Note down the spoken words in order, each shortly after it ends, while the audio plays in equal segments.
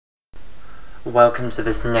Welcome to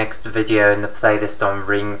this next video in the playlist on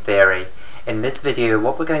ring theory. In this video,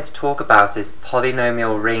 what we're going to talk about is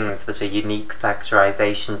polynomial rings that are unique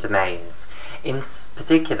factorization domains. In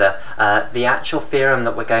particular, the actual theorem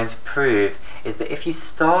that we're going to prove is that if you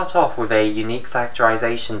start off with a unique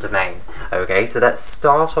factorization domain, okay, so let's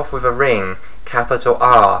start off with a ring, capital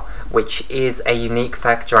R, which is a unique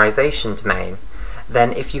factorization domain,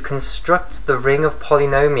 then if you construct the ring of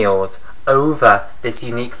polynomials over this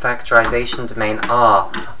unique factorization domain R,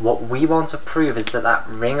 what we want to prove is that that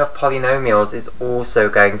ring of polynomials is also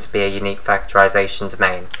going to be a unique factorization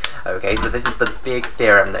domain. Okay, so this is the big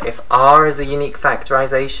theorem, that if R is a unique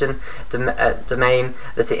factorization domain,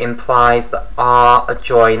 that it implies that R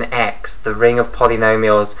adjoin X, the ring of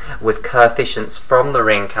polynomials with coefficients from the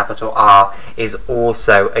ring capital R, is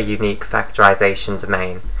also a unique factorization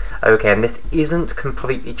domain. Okay, and this isn't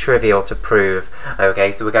completely trivial to prove.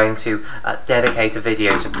 Okay, so we're going to dedicate a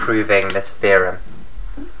video to proving this theorem.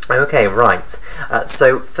 Okay, right.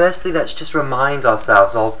 So firstly, let's just remind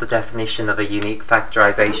ourselves of the definition of a unique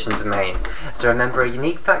factorization domain. So remember, a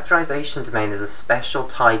unique factorization domain is a special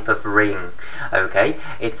type of ring. Okay,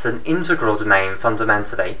 it's an integral domain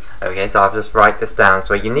fundamentally. Okay, so I'll just write this down.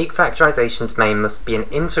 So a unique factorization domain must be an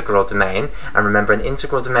integral domain, and remember, an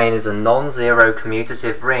integral domain is a non-zero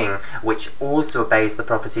commutative ring, which also obeys the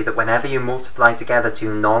property that whenever you multiply together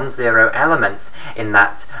two non-zero elements in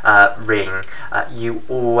that ring, you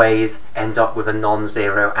always end up with a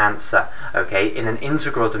non-zero answer. Okay, in an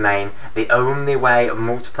integral domain, the only way of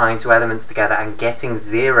multiplying two elements together and getting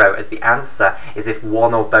 0 as the answer is if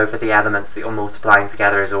one or both of the elements that you're multiplying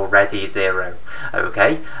together is already 0.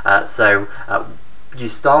 Okay, you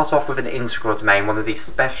start off with an integral domain, one of these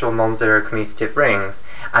special non-zero commutative rings,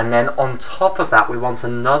 and then on top of that we want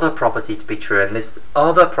another property to be true, and this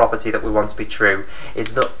other property that we want to be true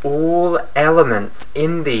is that all elements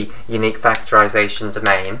in the unique factorization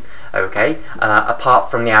domain, okay, apart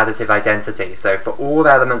from the additive identity, so for all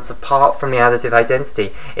elements apart from the additive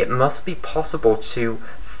identity, it must be possible to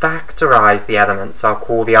factorize the elements, I'll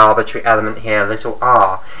call the arbitrary element here little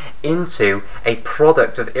r, into a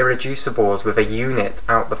product of irreducibles with a unit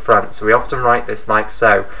out the front. So we often write this like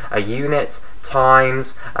so: a unit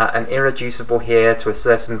times an irreducible here to a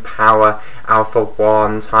certain power alpha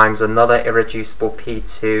 1 times another irreducible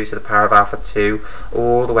p2 to the power of alpha 2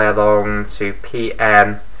 all the way along to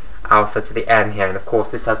pn alpha to the n here, and of course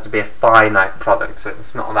this has to be a finite product, so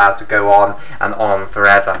it's not allowed to go on and on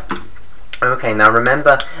forever. Okay, now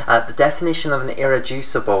remember, the definition of an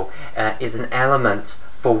irreducible is an element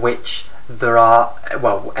for which there are,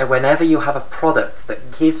 well, whenever you have a product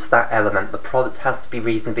that gives that element, the product has to be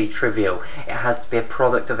reasonably trivial. It has to be a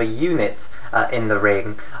product of a unit in the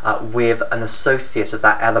ring with an associate of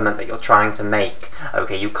that element that you're trying to make.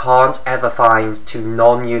 Okay, you can't ever find two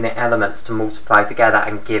non-unit elements to multiply together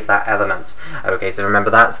and give that element. Okay, so remember,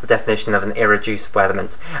 that's the definition of an irreducible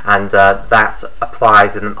element, and that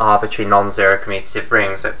applies in an arbitrary non-zero commutative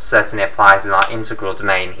ring, so it certainly applies in our integral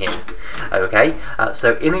domain here. Okay,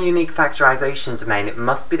 so in a unique factorization domain, it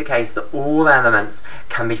must be the case that all elements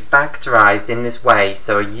can be factorized in this way,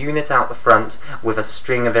 so a unit out the front with a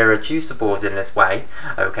string of irreducibles in this way.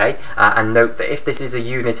 Okay, and note that if this is a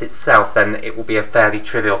unit itself, then it will be a fairly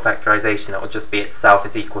trivial factorization. It will just be itself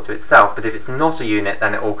is equal to itself, but if it's not a unit,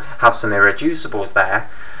 then it will have some irreducibles there,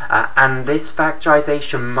 and this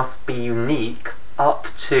factorization must be unique up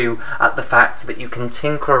to the fact that you can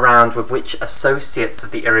tinker around with which associates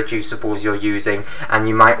of the irreducibles you're using, and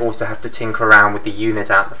you might also have to tinker around with the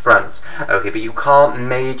unit out the front. Okay, but you can't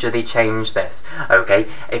majorly change this. Okay,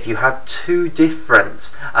 if you have two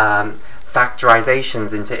different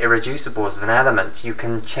factorizations into irreducibles of an element, you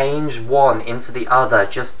can change one into the other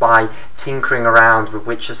just by tinkering around with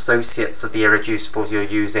which associates of the irreducibles you're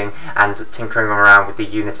using and tinkering around with the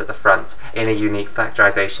unit at the front in a unique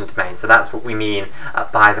factorization domain. So that's what we mean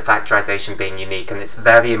by the factorization being unique, and it's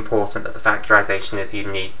very important that the factorization is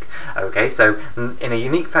unique. Okay, so in a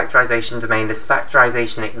unique factorization domain, this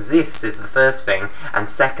factorization exists is the first thing, and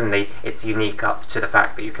secondly, it's unique up to the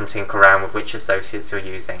fact that you can tinker around with which associates you're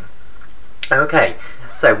using. Okay,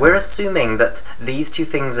 so we're assuming that these two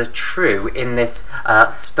things are true in this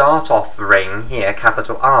start-off ring here,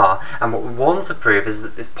 capital R, and what we want to prove is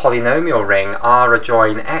that this polynomial ring, R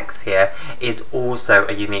adjoin X here, is also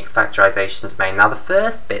a unique factorization domain. Now the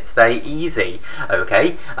first bit's very easy,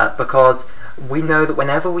 okay, because we know that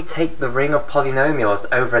whenever we take the ring of polynomials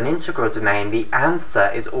over an integral domain, the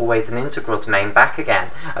answer is always an integral domain back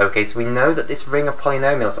again. Okay, so we know that this ring of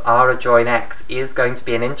polynomials, R adjoin X, is going to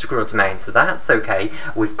be an integral domain, so that's okay.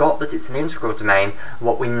 we've got that it's an integral domain.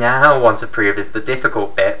 What we now want to prove is the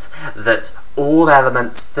difficult bit, that all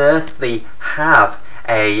elements firstly have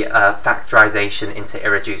a factorization into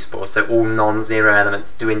irreducible, so all non-zero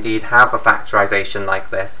elements do indeed have a factorization like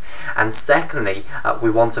this, and secondly we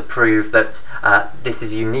want to prove that this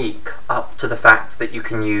is unique up to the fact that you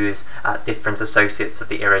can use different associates of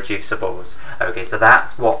the irreducibles. Okay, so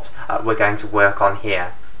that's what we're going to work on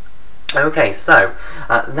here. Okay, so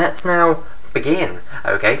let's now begin.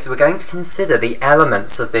 Okay, so we're going to consider the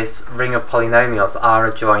elements of this ring of polynomials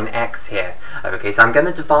R adjoin X here. Okay, so I'm going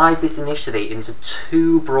to divide this initially into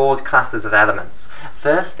two broad classes of elements.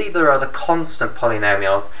 Firstly, there are the constant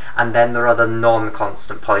polynomials, and then there are the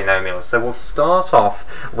non-constant polynomials. So we'll start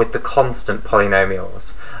off with the constant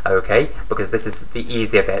polynomials, okay, because this is the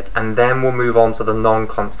easier bit, and then we'll move on to the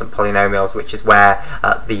non-constant polynomials, which is where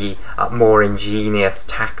the more ingenious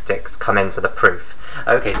tactics come into the proof.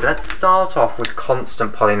 Okay, so let's start off with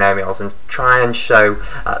constant polynomials and try and show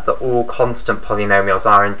that all constant polynomials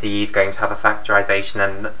are indeed going to have a factorization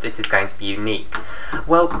and that this is going to be unique.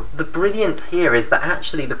 Well, the brilliance here is that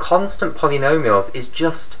actually the constant polynomials is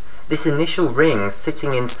just this initial ring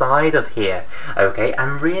sitting inside of here, okay,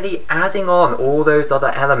 and really adding on all those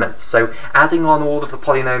other elements, so adding on all of the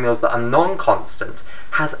polynomials that are non-constant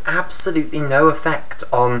has absolutely no effect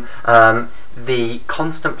on the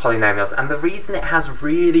constant polynomials. And the reason it has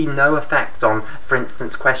really no effect on, for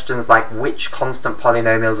instance, questions like which constant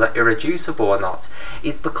polynomials are irreducible or not,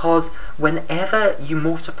 is because whenever you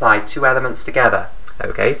multiply two elements together,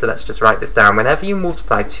 okay, so let's just write this down. Whenever you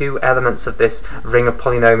multiply two elements of this ring of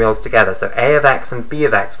polynomials together, so a of x and b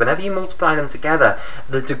of x, whenever you multiply them together,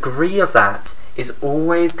 the degree of that is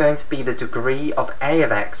always going to be the degree of a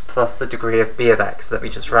of x plus the degree of b of x. Let me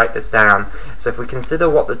just write this down. So if we consider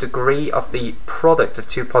what the degree of the product of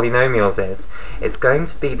two polynomials is, it's going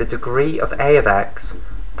to be the degree of a of x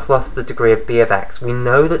plus the degree of b of x. We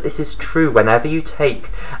know that this is true whenever you take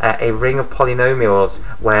a ring of polynomials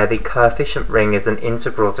where the coefficient ring is an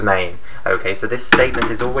integral domain. Okay, so this statement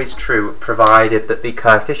is always true provided that the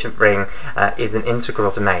coefficient ring is an integral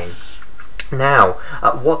domain. Now,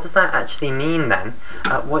 what does that actually mean then?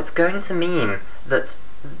 Well, it's going to mean that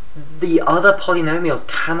the other polynomials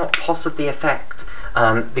cannot possibly affect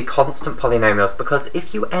the constant polynomials, because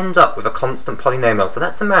if you end up with a constant polynomial, so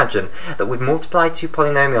let's imagine that we've multiplied two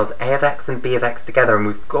polynomials, a of x and b of x together, and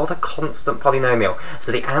we've got a constant polynomial.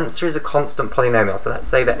 So the answer is a constant polynomial. So let's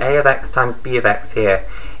say that a of x times b of x here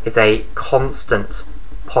is a constant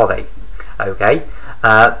poly. Okay,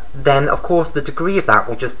 then of course the degree of that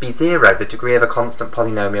will just be 0. The degree of a constant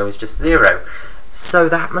polynomial is just 0. So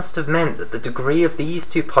that must have meant that the degree of these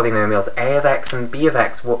two polynomials, a of x and b of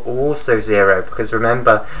x, were also 0, because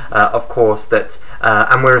remember, of course, that,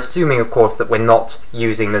 and we're assuming, of course, that we're not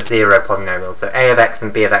using the 0 polynomial, so a of x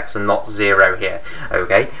and b of x are not 0 here,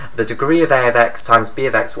 okay? The degree of a of x times b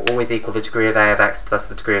of x will always equal the degree of a of x plus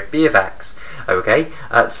the degree of b of x, okay?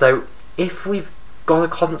 So if we've got a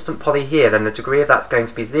constant poly here, then the degree of that's going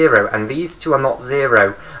to be 0, and these two are not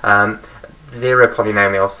 0, 0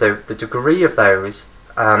 polynomials, so the degree of those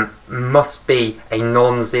must be a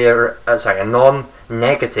non-negative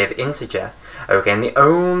integer. Okay, and the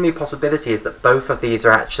only possibility is that both of these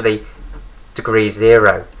are actually degree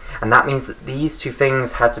 0. And that means that these two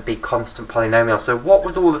things had to be constant polynomials. So what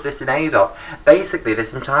was all of this in aid of? Basically,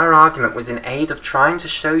 this entire argument was in aid of trying to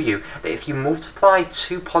show you that if you multiply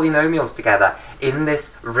two polynomials together in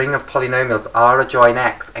this ring of polynomials R adjoin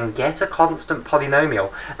X and get a constant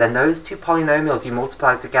polynomial, then those two polynomials you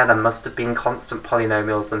multiply together must have been constant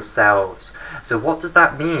polynomials themselves. So what does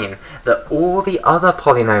that mean? That all the other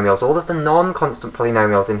polynomials, all of the non-constant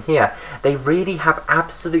polynomials in here, they really have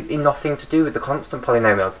absolutely nothing to do with the constant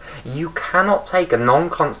polynomials. You cannot take a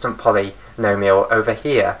non-constant polynomial over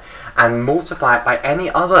here and multiply it by any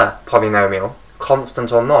other polynomial,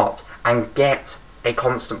 constant or not, and get a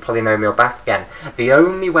constant polynomial back again. The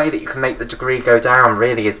only way that you can make the degree go down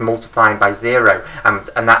really is multiplying by 0, and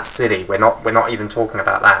that's silly. We're not even talking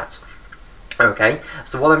about that. Okay,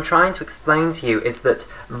 so what I'm trying to explain to you is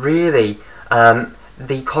that really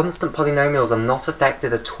the constant polynomials are not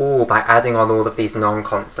affected at all by adding on all of these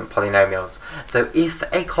non-constant polynomials. So if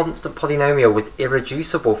a constant polynomial was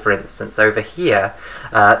irreducible, for instance, over here,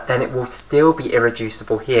 then it will still be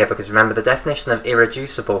irreducible here, because remember the definition of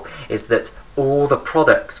irreducible is that all the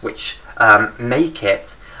products which make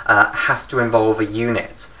it have to involve a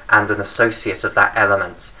unit and an associate of that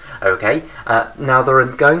element. Okay, now there are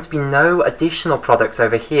going to be no additional products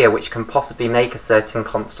over here which can possibly make a certain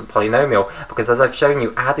constant polynomial, because as I've shown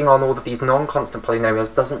you, adding on all of these non-constant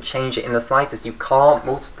polynomials doesn't change it in the slightest. You can't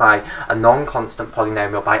multiply a non-constant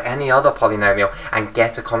polynomial by any other polynomial and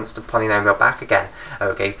get a constant polynomial back again.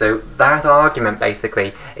 Okay, so that argument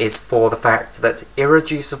basically is for the fact that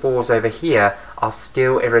irreducibles over here are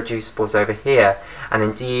still irreducibles over here, and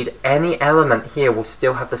indeed any element here will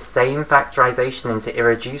still have the same factorization into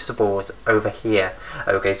irreducibles over here.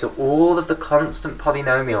 Okay, so all of the constant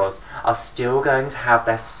polynomials are still going to have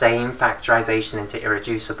their same factorization into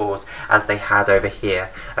irreducibles as they had over here.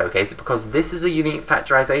 Okay, so because this is a unique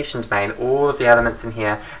factorization domain, all of the elements in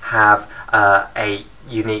here have a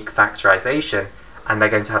unique factorization, and they're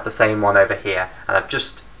going to have the same one over here. And I've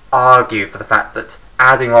just argued for the fact that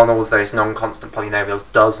adding on all of those non-constant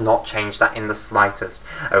polynomials does not change that in the slightest.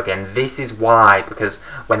 Okay, and this is why, because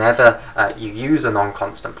whenever you use a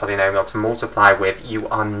non-constant polynomial to multiply with, you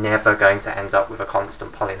are never going to end up with a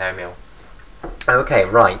constant polynomial. Okay,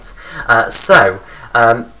 right.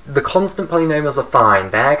 The constant polynomials are fine.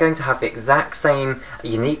 They're going to have the exact same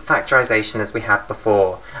unique factorization as we had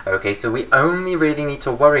before. Okay, so we only really need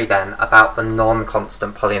to worry then about the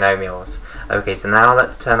non-constant polynomials. Okay, so now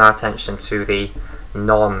let's turn our attention to the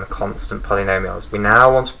non-constant polynomials. We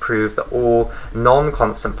now want to prove that all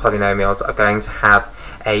non-constant polynomials are going to have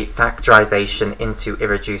a factorization into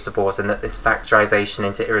irreducibles, and that this factorization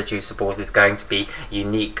into irreducibles is going to be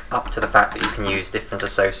unique up to the fact that you can use different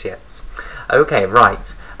associates. Okay,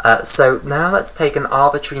 right. So now let's take an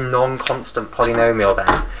arbitrary non-constant polynomial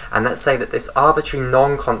then, and let's say that this arbitrary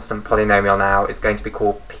non-constant polynomial now is going to be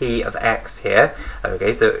called p of x here.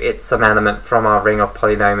 Okay, so it's some element from our ring of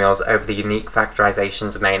polynomials over the unique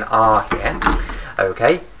factorization domain R here.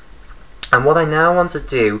 Okay, and what I now want to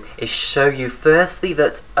do is show you firstly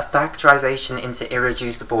that a factorization into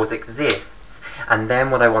irreducibles exists, and then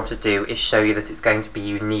what I want to do is show you that it's going to be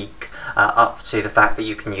unique up to the fact that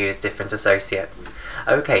you can use different associates.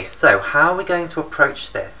 Okay, so how are we going to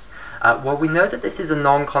approach this? Well, we know that this is a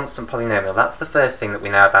non-constant polynomial. That's the first thing that we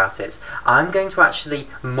know about it. I'm going to actually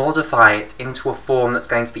modify it into a form that's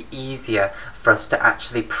going to be easier for us to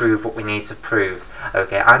actually prove what we need to prove.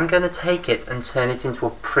 Okay, I'm going to take it and turn it into a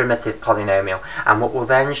primitive polynomial, and what we'll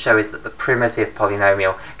then show is that the primitive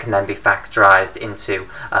polynomial can then be factorized into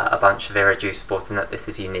a bunch of irreducibles, and that this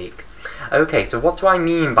is unique. Okay, so what do I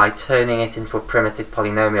mean by turning it into a primitive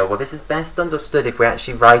polynomial? Well, this is best understood if we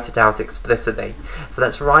actually write it out explicitly. So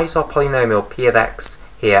let's write our polynomial p of x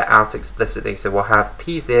here out explicitly. So we'll have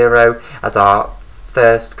p0 as our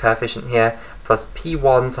first coefficient here, plus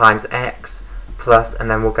p1 times x, plus, and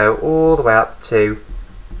then we'll go all the way up to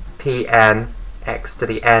pn x to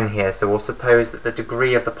the n here. So we'll suppose that the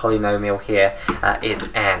degree of the polynomial here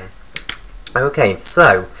is n. Okay,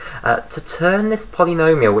 so to turn this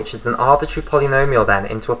polynomial, which is an arbitrary polynomial then,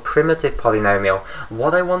 into a primitive polynomial,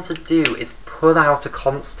 what I want to do is pull out a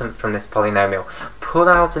constant from this polynomial, pull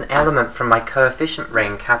out an element from my coefficient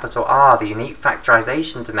ring, capital R, the unique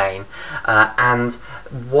factorization domain, and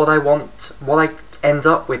what I end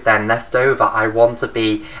up with then, left over, I want to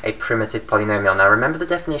be a primitive polynomial. Now remember the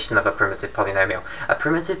definition of a primitive polynomial. A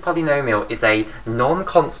primitive polynomial is a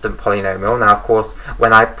non-constant polynomial. Now of course,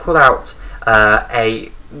 when I pull out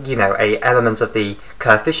a element of the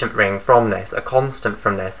coefficient ring from this, a constant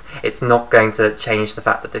from this, it's not going to change the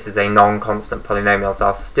fact that this is a non-constant polynomial, so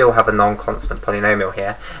I'll still have a non-constant polynomial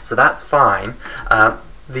here, so that's fine.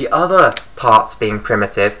 The other part being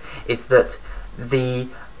primitive is that there's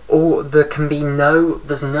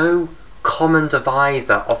no common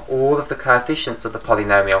divisor of all of the coefficients of the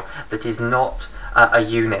polynomial that is not a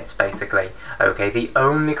unit, basically. Okay, the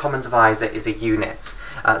only common divisor is a unit.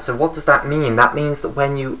 So what does that mean? That means that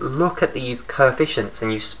when you look at these coefficients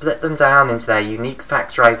and you split them down into their unique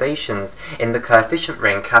factorizations in the coefficient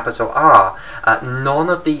ring, capital R, none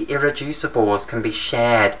of the irreducibles can be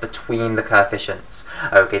shared between the coefficients.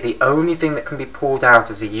 Okay, the only thing that can be pulled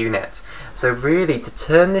out is a unit. So really, to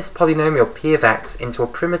turn this polynomial p of x into a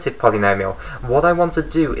primitive polynomial, what I want to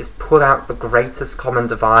do is pull out the greatest common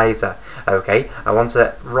divisor. Okay, I want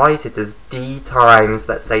to write it as d times,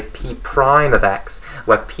 let's say, p prime of x,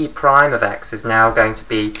 where p prime of x is now going to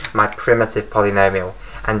be my primitive polynomial,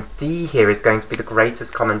 and d here is going to be the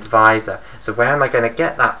greatest common divisor. So where am I going to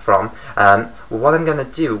get that from? Well, what I'm going to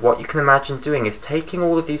do, what you can imagine doing, is taking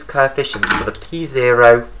all of these coefficients, so the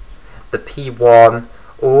p0, the p1,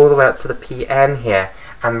 all the way up to the pn here,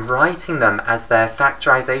 and writing them as their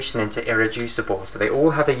factorization into irreducibles. So they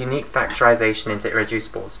all have a unique factorization into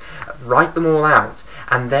irreducibles. Write them all out,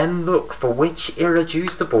 and then look for which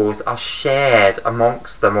irreducibles are shared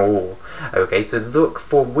amongst them all. Okay, so look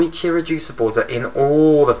for which irreducibles are in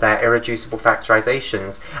all of their irreducible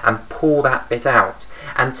factorizations and pull that bit out.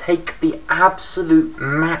 And take the absolute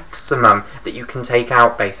maximum that you can take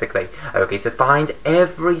out, basically. Okay, so find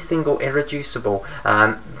every single irreducible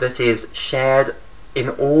that is shared in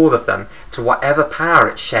all of them, to whatever power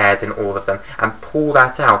it's shared in all of them, and pull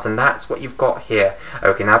that out, and that's what you've got here.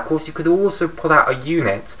 Okay, now of course you could also pull out a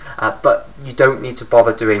unit, but you don't need to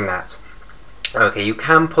bother doing that. Okay, you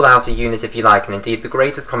can pull out a unit if you like, and indeed the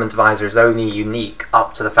greatest common divisor is only unique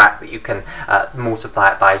up to the fact that you can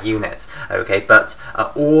multiply it by a unit. Okay, but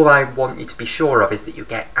all I want you to be sure of is that you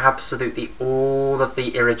get absolutely all of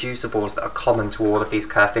the irreducibles that are common to all of these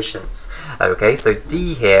coefficients. Okay, so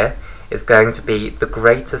D here is going to be the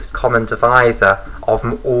greatest common divisor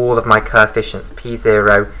of all of my coefficients,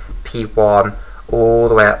 P0, P1, all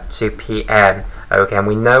the way up to Pn. Okay, and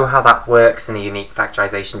we know how that works in a unique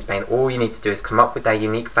factorization domain. All you need to do is come up with their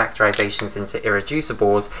unique factorizations into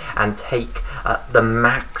irreducibles and take the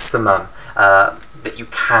maximum that you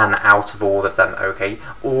can out of all of them. Okay,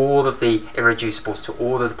 all of the irreducibles to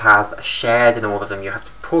all of the powers that are shared in all of them, you have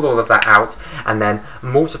to pull all of that out and then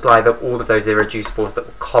multiply all of those irreducibles that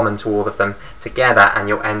were common to all of them together, and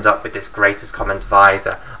you'll end up with this greatest common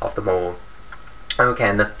divisor of them all. Okay,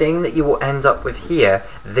 and the thing that you will end up with here,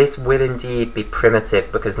 this will indeed be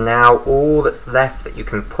primitive, because now all that's left that you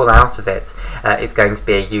can pull out of it is going to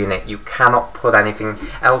be a unit. You cannot pull anything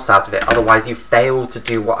else out of it, otherwise you failed to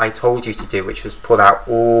do what I told you to do, which was pull out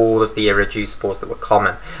all of the irreducibles that were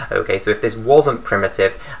common. Okay, so if this wasn't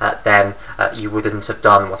primitive, then you wouldn't have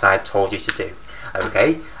done what I had told you to do.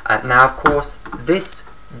 Okay, now of course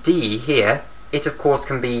this D here, it of course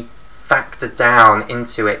can be factored down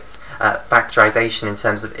into its factorization in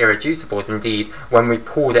terms of irreducibles. Indeed, when we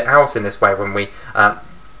pulled it out in this way, when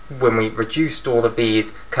we reduced all of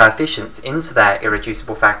these coefficients into their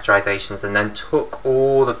irreducible factorizations and then took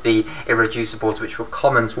all of the irreducibles which were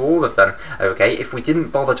common to all of them, okay, if we didn't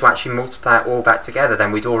bother to actually multiply it all back together,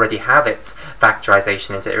 then we'd already have its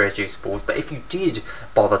factorization into irreducibles. But if you did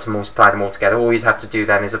bother to multiply them all together, all you'd have to do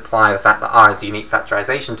then is apply the fact that R is a unique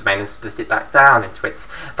factorization domain and split it back down into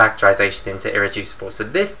its factorization into irreducibles. So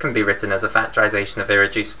this can be written as a factorization of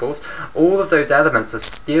irreducibles. All of those elements are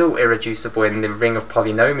still irreducible in the ring of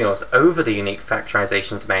polynomials over the unique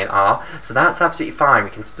factorization domain R, so that's absolutely fine. We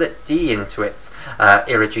can split D into its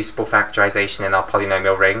irreducible factorization in our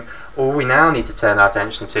polynomial ring. All we now need to turn our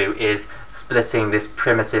attention to is splitting this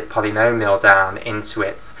primitive polynomial down into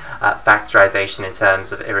its factorization in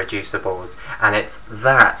terms of irreducibles, and it's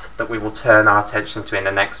that we will turn our attention to in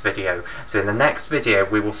the next video. So in the next video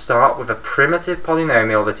we will start with a primitive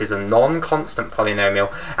polynomial that is a non-constant polynomial,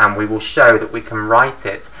 and we will show that we can write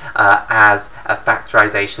it as a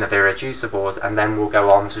factorization of irreducibles, and then we'll go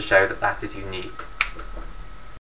on to show that that is unique.